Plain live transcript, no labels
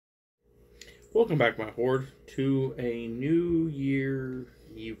Welcome back, my horde, to a New Year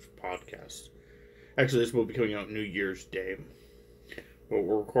Eve podcast. Actually, this will be coming out New Year's Day, but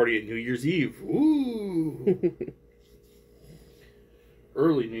we're recording it New Year's Eve. Ooh!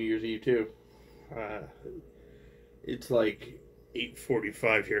 Early New Year's Eve, too. It's like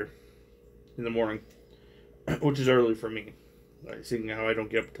 8:45 here in the morning, which is early for me. Seeing how I don't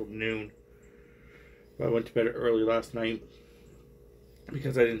get up until noon. But I went to bed early last night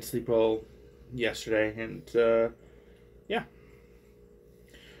because I didn't sleep well yesterday, and yeah.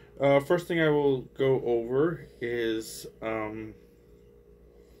 First thing I will go over is the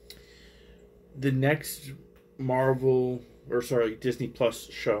next Disney Plus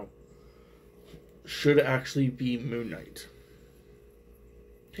show should actually be Moon Knight.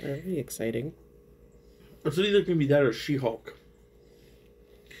 That'd be exciting. It's either going to be that or She-Hulk,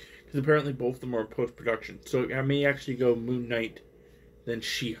 because apparently both of them are post-production. So I may actually go Moon Knight, then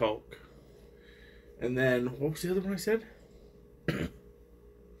She-Hulk. And then, what was the other one I said? Yeah,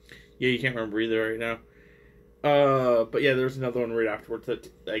 you can't remember either right now. But yeah, there's another one right afterwards that's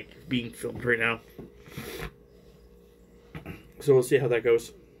like being filmed right now. So we'll see how that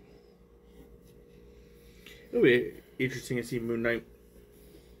goes. It'll be interesting to see Moon Knight.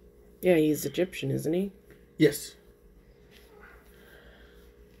 Yeah, he's Egyptian, isn't he? Yes.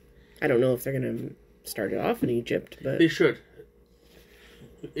 I don't know if they're going to start it off in Egypt, but... They should.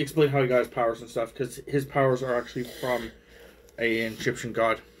 Explain how he got his powers and stuff, because his powers are actually from an Egyptian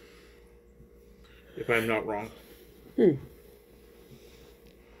god. If I'm not wrong.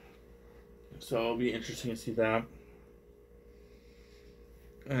 So it'll be interesting to see that.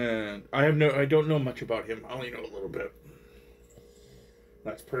 And I don't know much about him. I only know a little bit.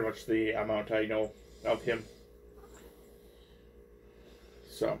 That's pretty much the amount I know of him.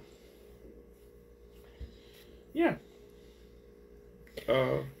 So, yeah.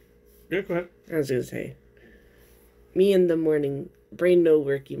 Yeah, go ahead. I was going to say, me in the morning, brain no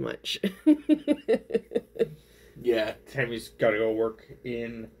worky much. Yeah, Tammy's got to go work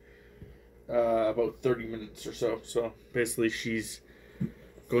in about 30 minutes or so. So basically she's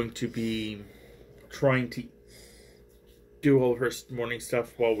going to be trying to do all of her morning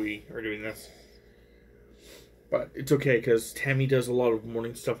stuff while we are doing this. But it's okay, because Tammy does a lot of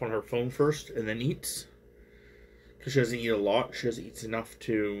morning stuff on her phone first and then eats. Because she doesn't eat a lot. She just eats enough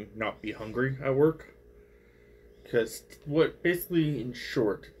to not be hungry at work. Because what basically, in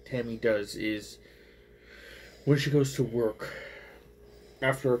short, Tammy does is when she goes to work,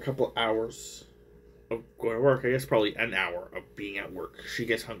 after a couple hours of going to work, I guess probably an hour of being at work, she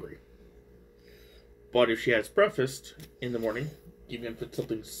gets hungry. But if she has breakfast in the morning, even if it's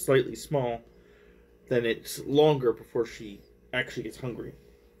something slightly small, then it's longer before she actually gets hungry.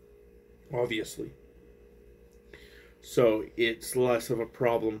 Obviously. So it's less of a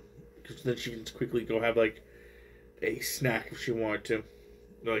problem, because then she can quickly go have like a snack if she wanted to,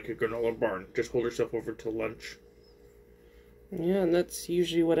 like a granola bar, and just hold herself over till lunch. Yeah, and that's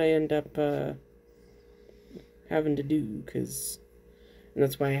usually what I end up having to do, and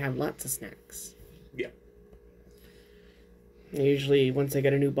that's why I have lots of snacks. Yeah. Usually, once I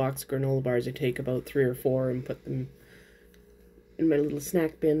get a new box of granola bars, I take about 3 or 4 and put them in my little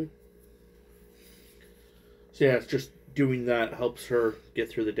snack bin. So yeah, it's just doing that helps her get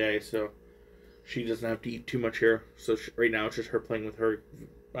through the day, so she doesn't have to eat too much here. So right now it's just her playing with her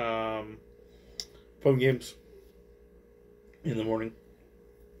phone games in the morning.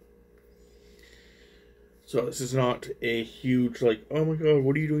 So this is not a huge, like, oh my god,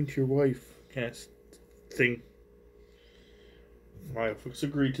 what are you doing to your wife kind of thing. My folks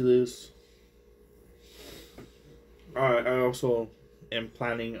agreed to this. I also am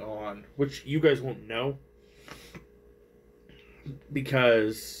planning on, which you guys won't know,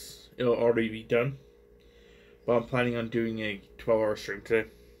 because it'll already be done, but I'm planning on doing a 12-hour stream today.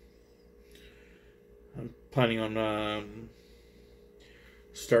 I'm planning on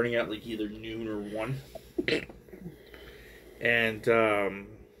starting at like either noon or 1 and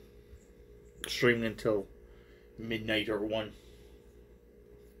streaming until midnight or 1.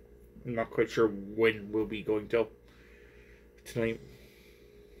 I'm not quite sure when we'll be going till tonight,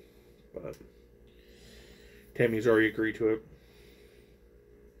 but Tammy's already agreed to it.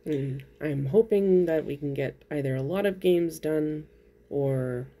 I'm hoping that we can get either a lot of games done,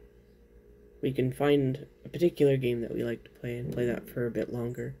 or we can find a particular game that we like to play and play that for a bit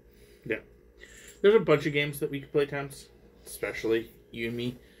longer. Yeah. There's a bunch of games that we could play times, especially you and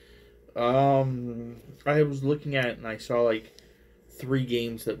me. I was looking at it and I saw like 3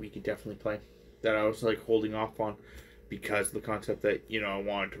 games that we could definitely play that I was like holding off on because of the concept that, you know, I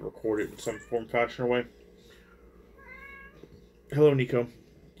wanted to record it in some form, fashion, or way. Hello, Nico.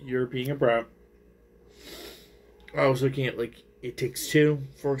 You're being a brat. I was looking at, like, It Takes Two,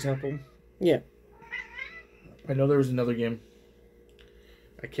 for example. Yeah. I know there was another game.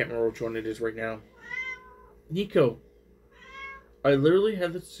 I can't remember which one it is right now. Nico, I literally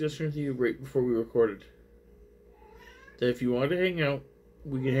had this discussion with you right before we recorded. That if you want to hang out,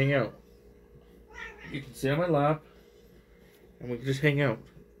 we can hang out. You can sit on my lap, and we can just hang out.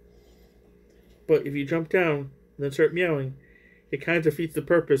 But if you jump down and then start meowing, it kind of defeats the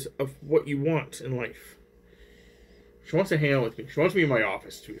purpose of what you want in life. She wants to hang out with me. She wants me in my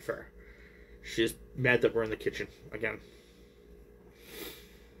office, to be fair. She's mad that we're in the kitchen again.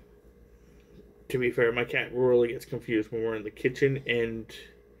 To be fair, my cat really gets confused when we're in the kitchen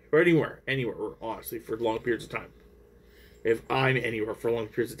or anywhere, honestly, for long periods of time. If I'm anywhere for long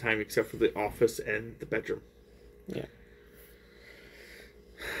periods of time, except for the office and the bedroom. Yeah.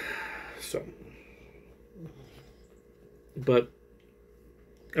 So, but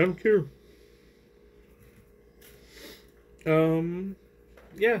I don't care.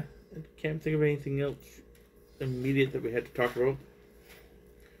 Yeah, I can't think of anything else immediate that we had to talk about.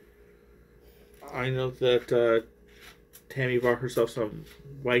 I know that Tammy bought herself some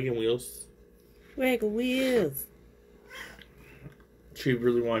wagon wheels. Wagon wheels. She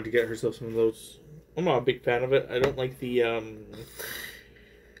really wanted to get herself some of those. I'm not a big fan of it. I don't like the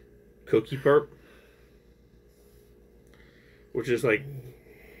cookie part, which is like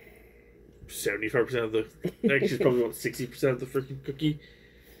 75% of the. Actually, it's probably about 60% of the freaking cookie.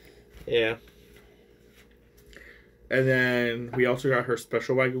 Yeah. And then we also got her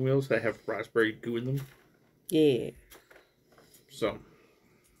special wagon wheels that have raspberry goo in them. Yeah. So,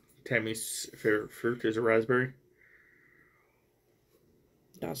 Tammy's favorite fruit is a raspberry.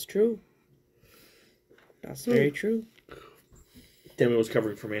 That's true. That's very true. Tammy was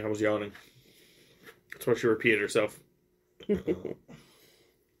covering for me and I was yawning. That's why she repeated herself. But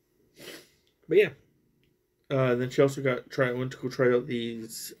yeah. Then she also went to go try out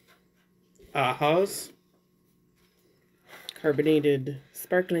these Ahas. Carbonated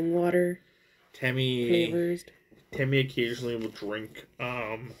sparkling water. Tammy occasionally will drink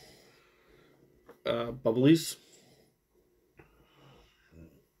bubblies.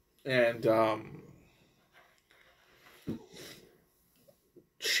 And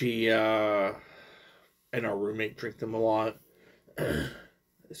she and our roommate drink them a lot.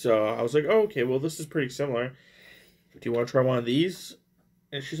 So I was like, oh, okay, well, this is pretty similar. Do you want to try one of these?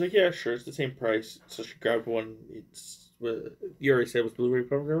 And she's like, yeah, sure, it's the same price. So she grabbed one. You already said it was blueberry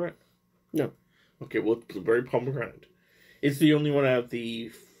pomegranate? No. Okay, well, it's blueberry pomegranate. It's the only one out of the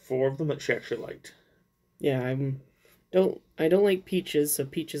 4 of them that she actually liked. Yeah, I don't like peaches, so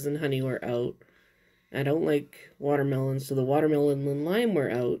peaches and honey were out. I don't like watermelon, so the watermelon and lime were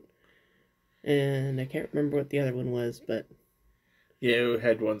out. And I can't remember what the other one was, but... Yeah, it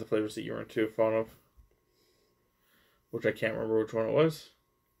had one of the flavors that you weren't too fond of. Which I can't remember which one it was.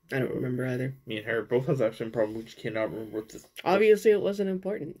 I don't remember either. Me and Harry both have that same problem. We just cannot remember what the... Obviously, it wasn't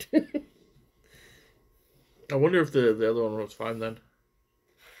important. I wonder if the other one was fine then.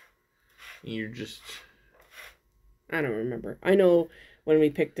 You just... I don't remember. I know when we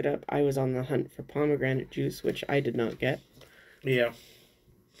picked it up, I was on the hunt for pomegranate juice, which I did not get. Yeah.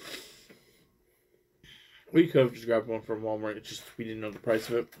 We could have just grabbed one from Walmart. It's just we didn't know the price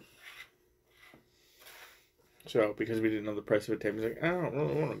of it. So, because we didn't know the price of it, Tammy's like, I don't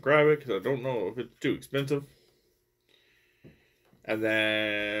really want to grab it because I don't know if it's too expensive. And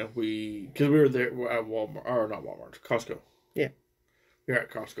then because we were there at Walmart, or not Walmart, Costco. Yeah. We were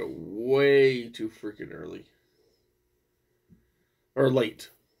at Costco way too freaking early. Or late.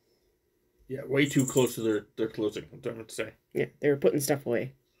 Yeah, way too close to their closing, I'm trying to say. Yeah, they were putting stuff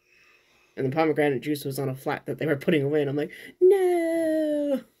away. And the pomegranate juice was on a flat that they were putting away, and I'm like,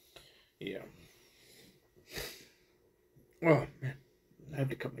 no! Yeah. Oh, man. I have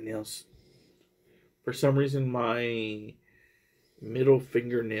to cut my nails. For some reason, my middle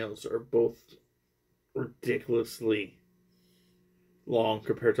fingernails are both ridiculously long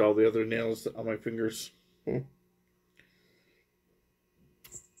compared to all the other nails on my fingers. So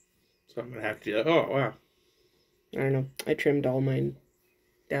I'm going to have to do that. Oh, wow. I don't know. I trimmed all mine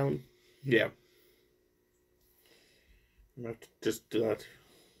down. Yeah. I'm going to have to just do that.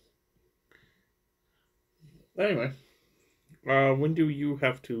 Anyway. When do you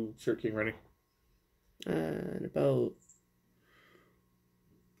have to start getting ready? In about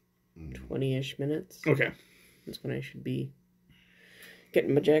 20-ish minutes. Okay. That's when I should be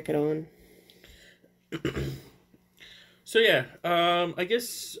getting my jacket on. So yeah, I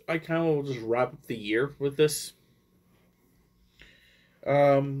guess I kind of will just wrap up the year with this.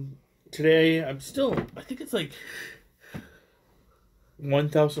 Today I think it's like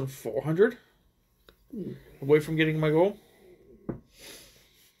 1,400. away from getting my goal.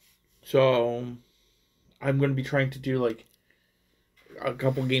 So I'm going to be trying to do like a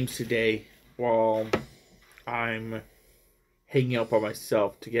couple games today while I'm hanging out by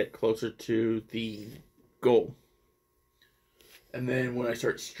myself to get closer to the goal. And then when I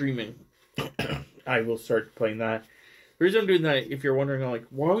start streaming, I will start playing that. The reason I'm doing that, if you're wondering, like,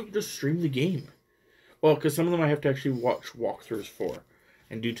 why don't you just stream the game? Well, because some of them I have to actually watch walkthroughs for.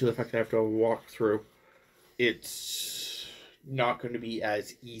 And due to the fact that I have to walk through, it's not going to be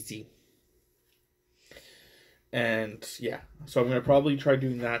as easy. And, yeah. So I'm going to probably try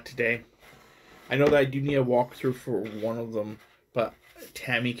doing that today. I know that I do need a walkthrough for one of them, but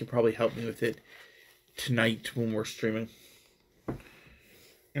Tammy can probably help me with it tonight when we're streaming.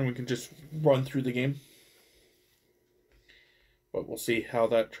 And we can just run through the game. But we'll see how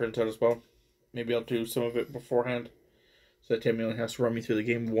that turns out as well. Maybe I'll do some of it beforehand, so that Tammy only has to run me through the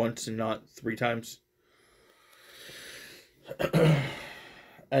game once and not 3 times.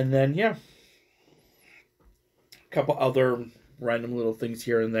 And then, yeah. A couple other random little things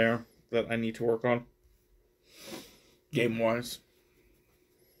here and there that I need to work on. Game-wise.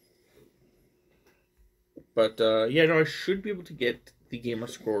 But, yeah, no, I should be able to get the gamer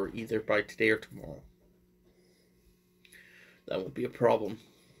score either by today or tomorrow. That won't be a problem.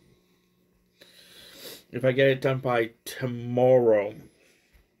 If I get it done by tomorrow,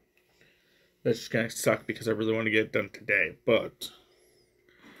 that's just going to suck because I really want to get it done today. But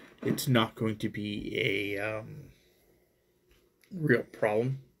it's not going to be a real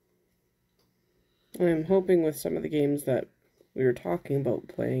problem. I'm hoping with some of the games that we were talking about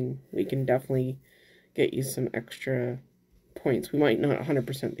playing, we can definitely get you some extra points. We might not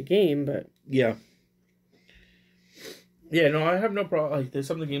 100% the game, but... Yeah. Yeah, no, I have no problem. Like, there's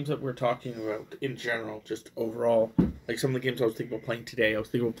some of the games that we're talking about in general, just overall. Like, some of the games I was thinking about playing today. I was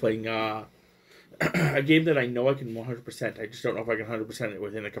thinking about playing a game that I know I can 100%. I just don't know if I can 100% it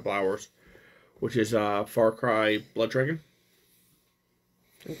within a couple hours. Which is Far Cry Blood Dragon.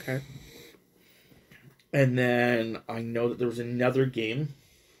 Okay. And then I know that there was another game.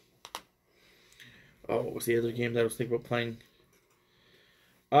 Oh, what was the other game that I was thinking about playing?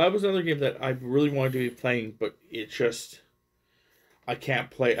 It was another game that I really wanted to be playing, but it just... I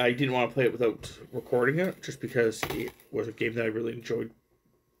can't play... I didn't want to play it without recording it, just because it was a game that I really enjoyed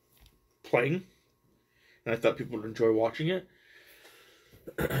playing. And I thought people would enjoy watching it.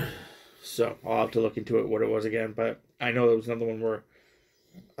 So, I'll have to look into it, what it was again. But I know there was another one where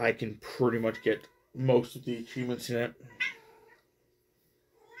I can pretty much get most of the achievements in it.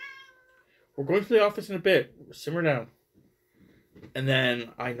 We're going to the office in a bit. Simmer down. And then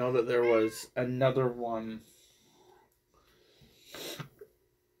I know that there was another one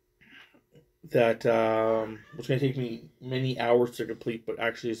that was going to take me many hours to complete, but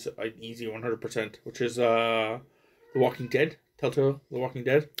actually is an easy 100%, which is The Walking Dead. Telltale The Walking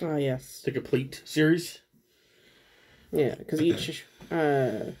Dead. Ah, yes. The complete series. Yeah, because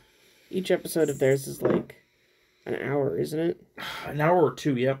each episode of theirs is like an hour, isn't it? An hour or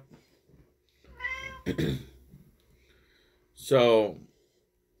two, yep. So,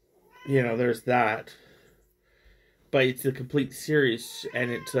 you know, there's that. But it's a complete series, and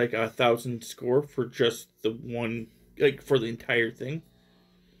it's like 1,000 score for just the one, like, for the entire thing.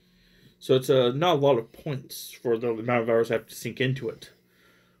 So it's not a lot of points for the amount of hours I have to sink into it.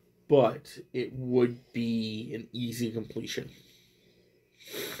 But it would be an easy completion.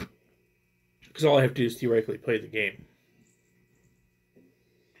 Because all I have to do is theoretically play the game.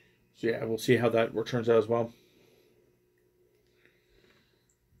 So yeah, we'll see how that turns out as well.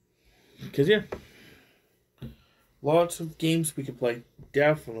 Because yeah, lots of games we can play.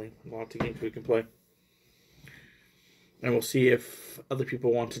 Definitely lots of games we can play. And we'll see if other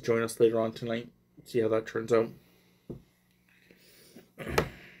people want to join us later on tonight. See how that turns out.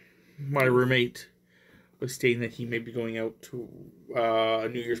 My roommate was stating that he may be going out to a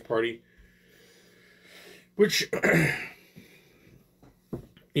New Year's party. Which,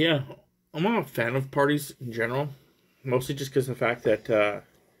 yeah, I'm not a fan of parties in general. Mostly just because of the fact that,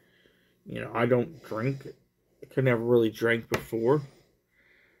 you know, I don't drink. I could never really drank before.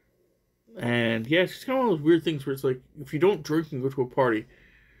 And yeah, it's just kind of one of those weird things where it's like, if you don't drink and go to a party,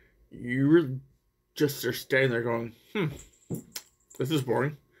 you really just are standing there going, this is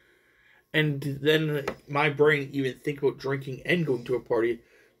boring. And then my brain, even think about drinking and going to a party,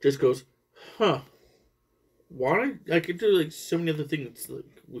 just goes, why? I could do like so many other things like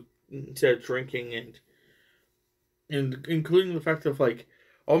instead of drinking and including the fact of like,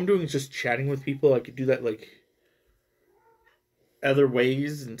 all I'm doing is just chatting with people. I could do that like other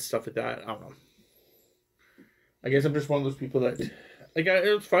ways and stuff like that. I don't know. I guess I'm just one of those people that Like,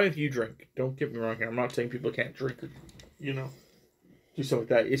 it's fine if you drink. Don't get me wrong here. I'm not saying people can't drink or, you know, do stuff like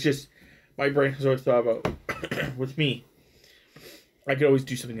that. It's just, my brain has always thought about, with me, I could always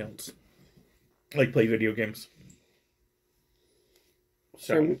do something else. Like play video games.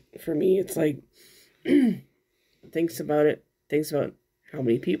 So. For me, it's like, thinks about how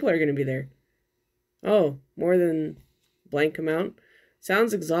many people are going to be there. Oh, more than blank amount?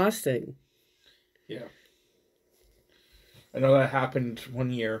 Sounds exhausting. Yeah. I know that happened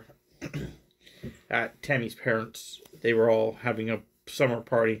one year at Tammy's parents. They were all having a summer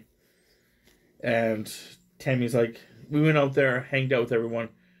party. And Tammy's like, we went out there, hanged out with everyone.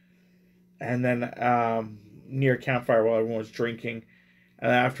 And then near a campfire while everyone was drinking.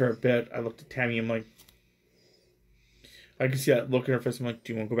 And after a bit, I looked at Tammy and I'm like, I could see that look in her face. I'm like,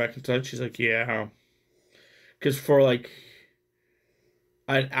 do you want to go back inside? She's like, yeah. Because for like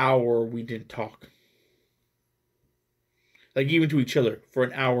an hour, we didn't talk. Like, even to each other. For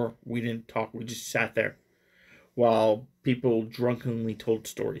an hour, we didn't talk. We just sat there while people drunkenly told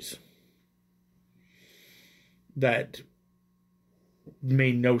stories that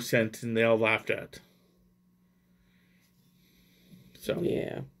made no sense and they all laughed at. So.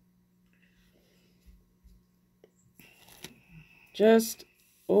 Yeah. Just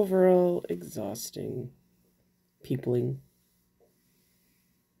overall exhausting peopling.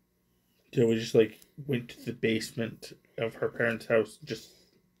 So we just like went to the basement of her parents' house, just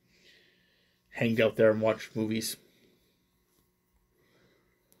hanged out there and watched movies.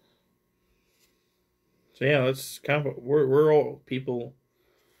 So yeah, that's kind of we're all people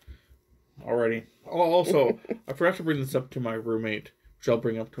already. Also, I forgot to bring this up to my roommate, which I'll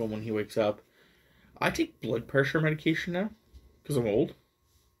bring up to him when he wakes up. I take blood pressure medication now because I'm old.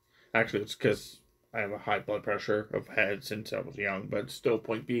 Actually, it's because I have a high blood pressure. I've had since I was young, but still,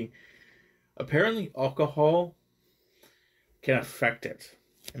 point being, apparently alcohol can affect it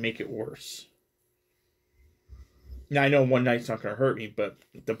and make it worse. Now, I know one night's not going to hurt me, but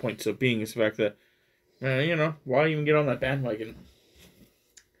the point still being is the fact that, you know, why even get on that bandwagon?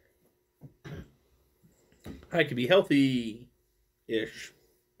 I could be healthy-ish.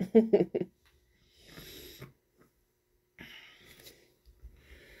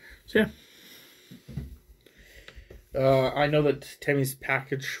 So, yeah. I know that Tammy's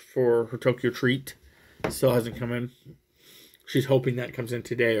package for her Tokyo treat still hasn't come in. She's hoping that comes in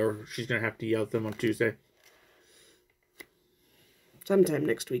today, or she's going to have to yell at them on Tuesday. Sometime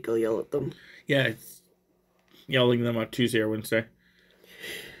next week I'll yell at them. Yeah, it's yelling at them on Tuesday or Wednesday.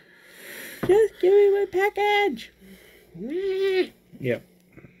 Just give me my package! Yeah.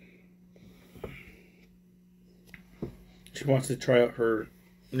 She wants to try out her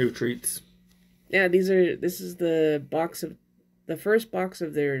new treats. Yeah, this is the first box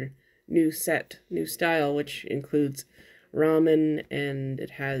of their new style, which includes ramen, and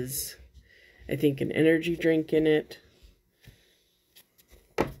it has, I think, an energy drink in it.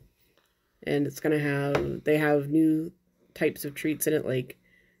 And they have new types of treats in it, like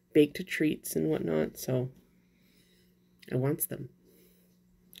baked treats and whatnot, so I wants them.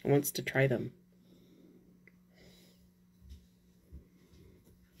 I wants to try them.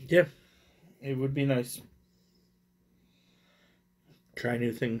 Yeah, it would be nice. Try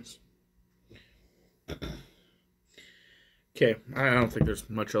new things. Okay, I don't think there's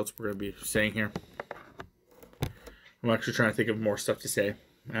much else we're going to be saying here. I'm actually trying to think of more stuff to say.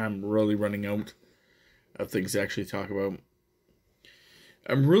 I'm really running out of things to actually talk about.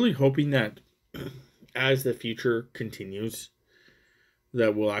 I'm really hoping that as the future continues,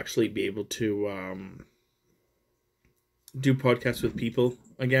 that we'll actually be able to do podcasts with people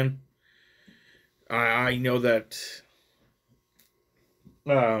again. I know that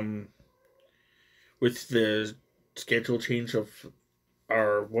with the schedule change of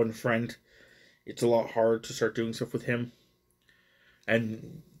our one friend, it's a lot hard to start doing stuff with him.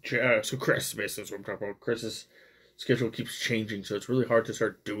 And so Chris, basically, is what I'm talking about. Chris's schedule keeps changing, so it's really hard to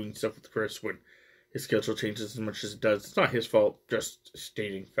start doing stuff with Chris when his schedule changes as much as it does. It's not his fault, just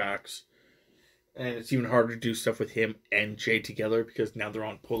stating facts. And it's even harder to do stuff with him and Jay together because now they're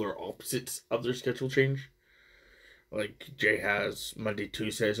on polar opposites of their schedule change. Like, Jay has Monday,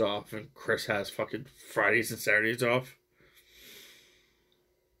 Tuesdays off, and Chris has fucking Fridays and Saturdays off.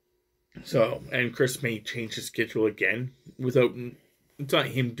 So, and Chris may change his schedule again without, it's not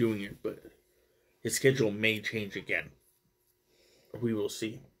him doing it, but his schedule may change again. We will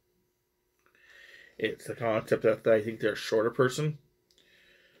see. It's the concept that I think they're a shorter person.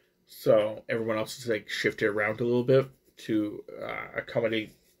 So everyone else is like shifted around a little bit to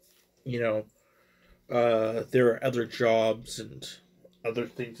accommodate, their other jobs and other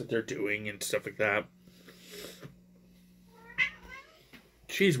things that they're doing and stuff like that.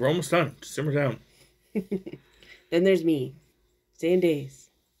 Jeez, we're almost done. Simmer down. Then there's me. Same days.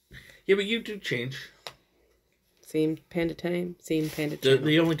 Yeah, but you do change. Same panda time, same panda channel.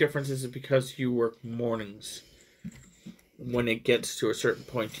 The only difference is because you work mornings. When it gets to a certain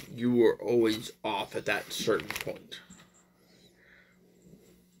point, you are always off at that certain point.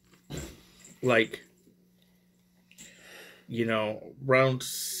 Like, you know, round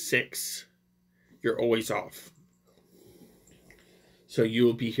 6, you're always off. So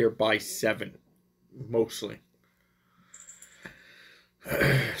you'll be here by 7, mostly.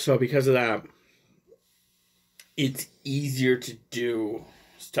 So because of that, it's easier to do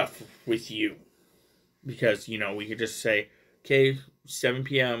stuff with you. Because, you know, we could just say, okay, 7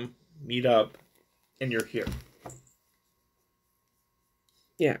 p.m., meet up, and you're here.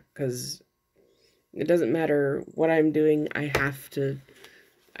 Yeah, because it doesn't matter what I'm doing. I have to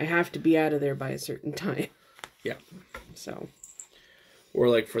be out of there by a certain time. Yeah. So. Or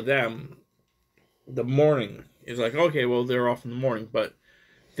like for them, the morning is like, okay, well, they're off in the morning. But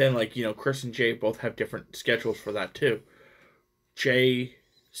then, like, you know, Chris and Jay both have different schedules for that, too. Jay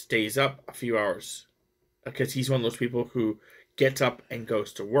stays up a few hours because he's one of those people who gets up and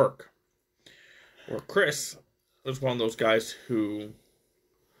goes to work. Or Chris is one of those guys who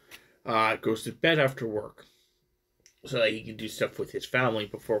goes to bed after work so that he can do stuff with his family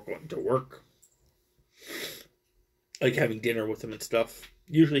before going to work. Like having dinner with them and stuff.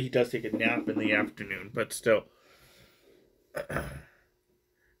 Usually he does take a nap in the afternoon, but still.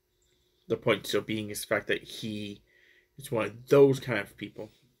 The point still being is the fact that he is one of those kind of people.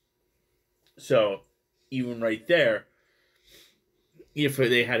 So, even right there, if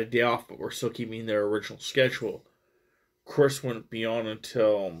they had a day off but we're still keeping their original schedule, Chris wouldn't be on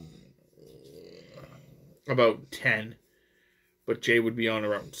until about 10, but Jay would be on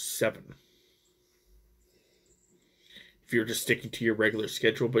around 7. If you're just sticking to your regular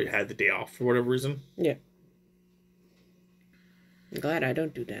schedule but you had the day off for whatever reason. Yeah. I'm glad I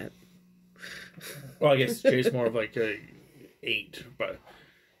don't do that. Well, I guess Jay's more of like a 8, but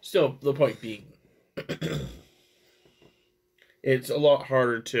still, the point being, it's a lot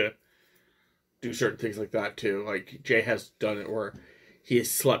harder to do certain things like that too. Like Jay has done it where he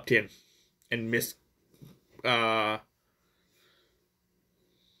has slept in and missed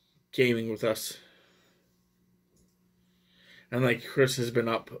gaming with us. And like Chris has been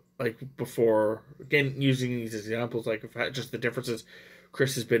up like before, again using these examples, like just the differences.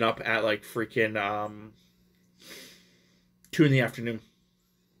 Chris has been up at like freaking 2 in the afternoon,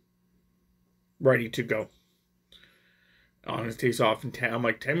 ready to go on his days off. And I'm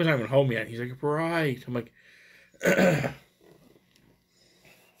like, Tammy's not even home yet. He's like, right. I'm like,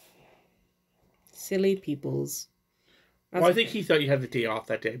 silly peoples. Well, I think he thought you had the day off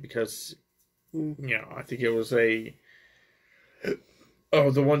that day because, you know, I think it was the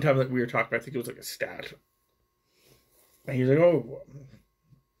one time that we were talking, I think it was like a stat. And he's like, oh,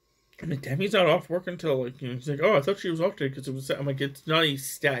 I'm like, Tammy's not off work until, like, you know, he's like, oh, I thought she was off today because it was, I'm like, it's not a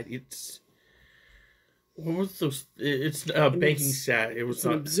stat, it's, what was those, it's a banking stat. It was it's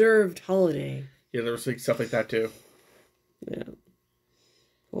not an observed holiday. Yeah, there was like stuff like that too. Yeah.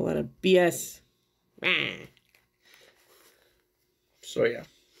 A lot of BS. So, yeah.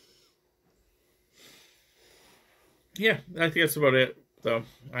 Yeah, I think that's about it, though.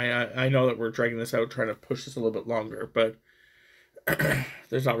 I know that we're dragging this out, trying to push this a little bit longer, but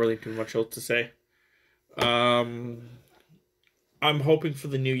there's not really too much else to say. I'm hoping for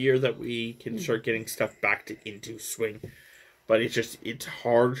the new year that we can start getting stuff back into swing, but it's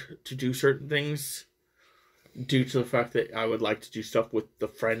hard to do certain things due to the fact that I would like to do stuff with the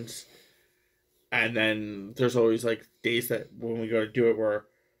friends, and then there's always like days that when we go to do it where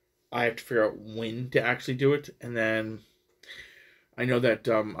I have to figure out when to actually do it, and then I know that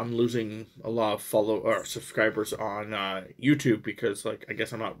I'm losing a lot of subscribers on YouTube because, like, I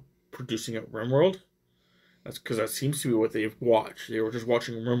guess I'm not producing at RimWorld. That's because that seems to be what they've watched. They were just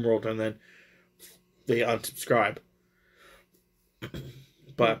watching RimWorld and then they unsubscribe.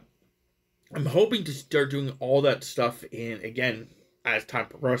 But I'm hoping to start doing all that stuff in again as time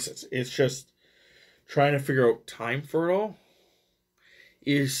progresses. It's just trying to figure out time for it all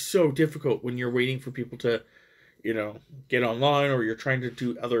is so difficult when you're waiting for people to, you know, get online, or you're trying to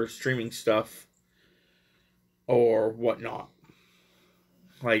do other streaming stuff or whatnot.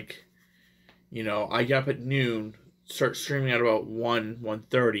 Like, you know, I get up at noon, start streaming at about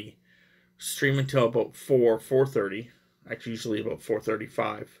 1:30, stream until about 4:30, actually usually about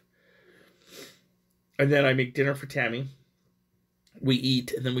 4:35. And then I make dinner for Tammy. We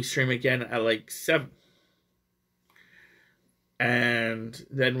eat, and then we stream again at like 7. And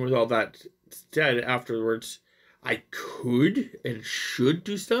then with all that said, afterwards, I could and should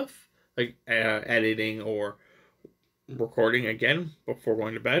do stuff like editing or recording again before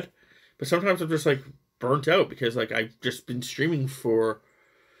going to bed. But sometimes I'm just like burnt out because like I've just been streaming for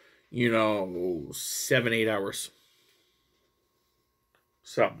 7-8 hours.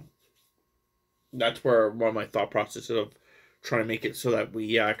 So that's where one of my thought processes of trying to make it so that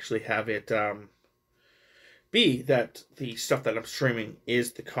we actually have it be that the stuff that I'm streaming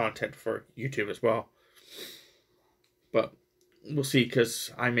is the content for YouTube as well. But we'll see,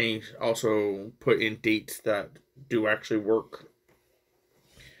 because I may also put in dates that do actually work.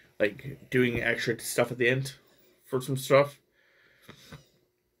 Like doing extra stuff at the end for some stuff.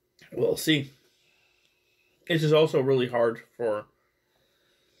 We'll see. This is also really hard for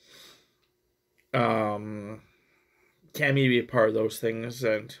Cammy to be a part of those things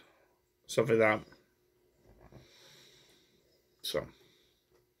and stuff like that. So,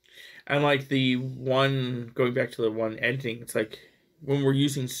 and like the one, going back to the one editing, it's like when we're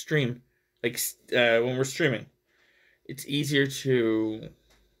using stream, like when we're streaming, it's easier to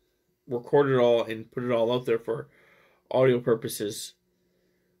record it all and put it all out there for audio purposes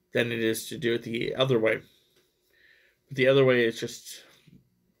than it is to do it the other way. But the other way is just,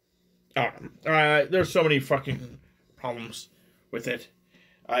 I don't know. There's so many fucking problems with it.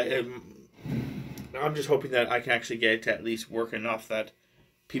 I'm just hoping that I can actually get it to at least work enough that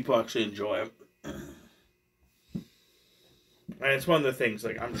people actually enjoy it. And it's one of the things,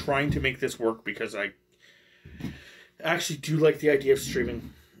 like, I'm trying to make this work because I actually do like the idea of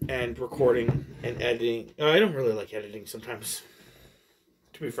streaming and recording and editing. I don't really like editing sometimes,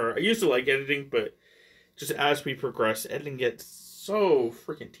 to be fair. I used to like editing, but just as we progress, editing gets so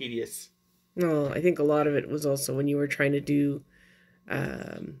freaking tedious. No, I think a lot of it was also when you were trying to do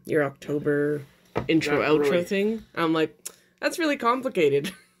your October intro-outro thing. I'm like, that's really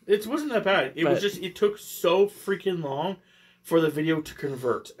complicated. It wasn't that bad. It was just, it took so freaking long for the video to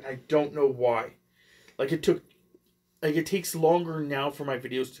convert. And I don't know why. Like, it takes longer now for my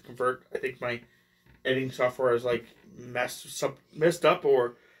videos to convert. I think my editing software is, like, messed up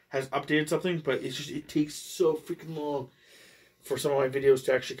or has updated something. But it's just, it takes so freaking long for some of my videos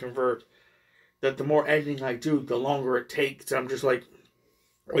to actually convert. That the more editing I do, the longer it takes. I'm just like,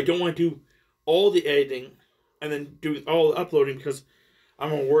 I don't want to do all the editing and then do all the uploading because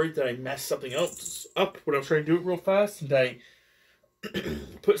I'm worried that I mess something else up when I'm trying to do it real fast and I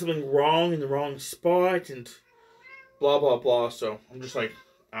put something wrong in the wrong spot and blah blah blah. So I'm just like,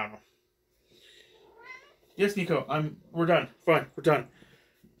 I don't know. Yes, Nico, we're done. Fine, we're done.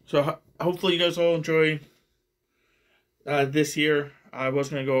 So hopefully you guys all enjoy this year. I was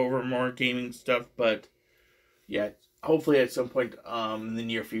gonna go over more gaming stuff, but yeah, hopefully at some point in the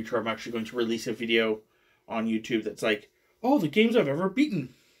near future, I'm actually going to release a video on YouTube that's like, oh, the games I've ever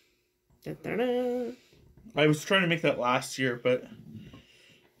beaten. Da-da-da. I was trying to make that last year, but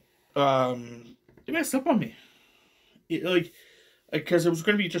it messed up on me. Because it was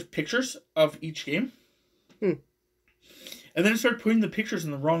going to be just pictures of each game. And then it started putting the pictures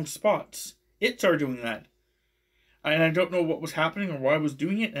in the wrong spots. It started doing that. And I don't know what was happening or why I was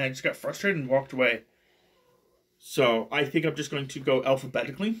doing it, and I just got frustrated and walked away. So I think I'm just going to go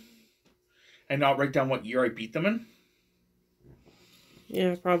alphabetically and not write down what year I beat them in.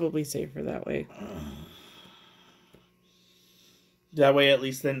 Yeah, probably safer that way. That way, at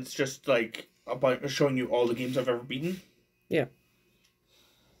least, then it's just like about showing you all the games I've ever beaten. Yeah.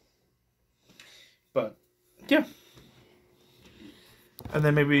 But, yeah. And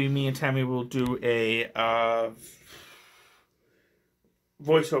then maybe me and Tammy will do a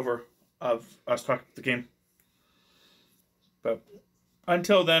voiceover of us talking about the game. But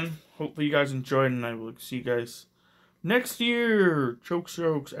until then, hopefully you guys enjoyed, and I will see you guys next year. Jokes.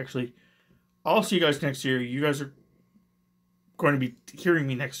 Actually, I'll see you guys next year. You guys are going to be hearing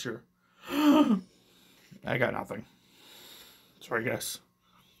me next year. I got nothing. Sorry, guys.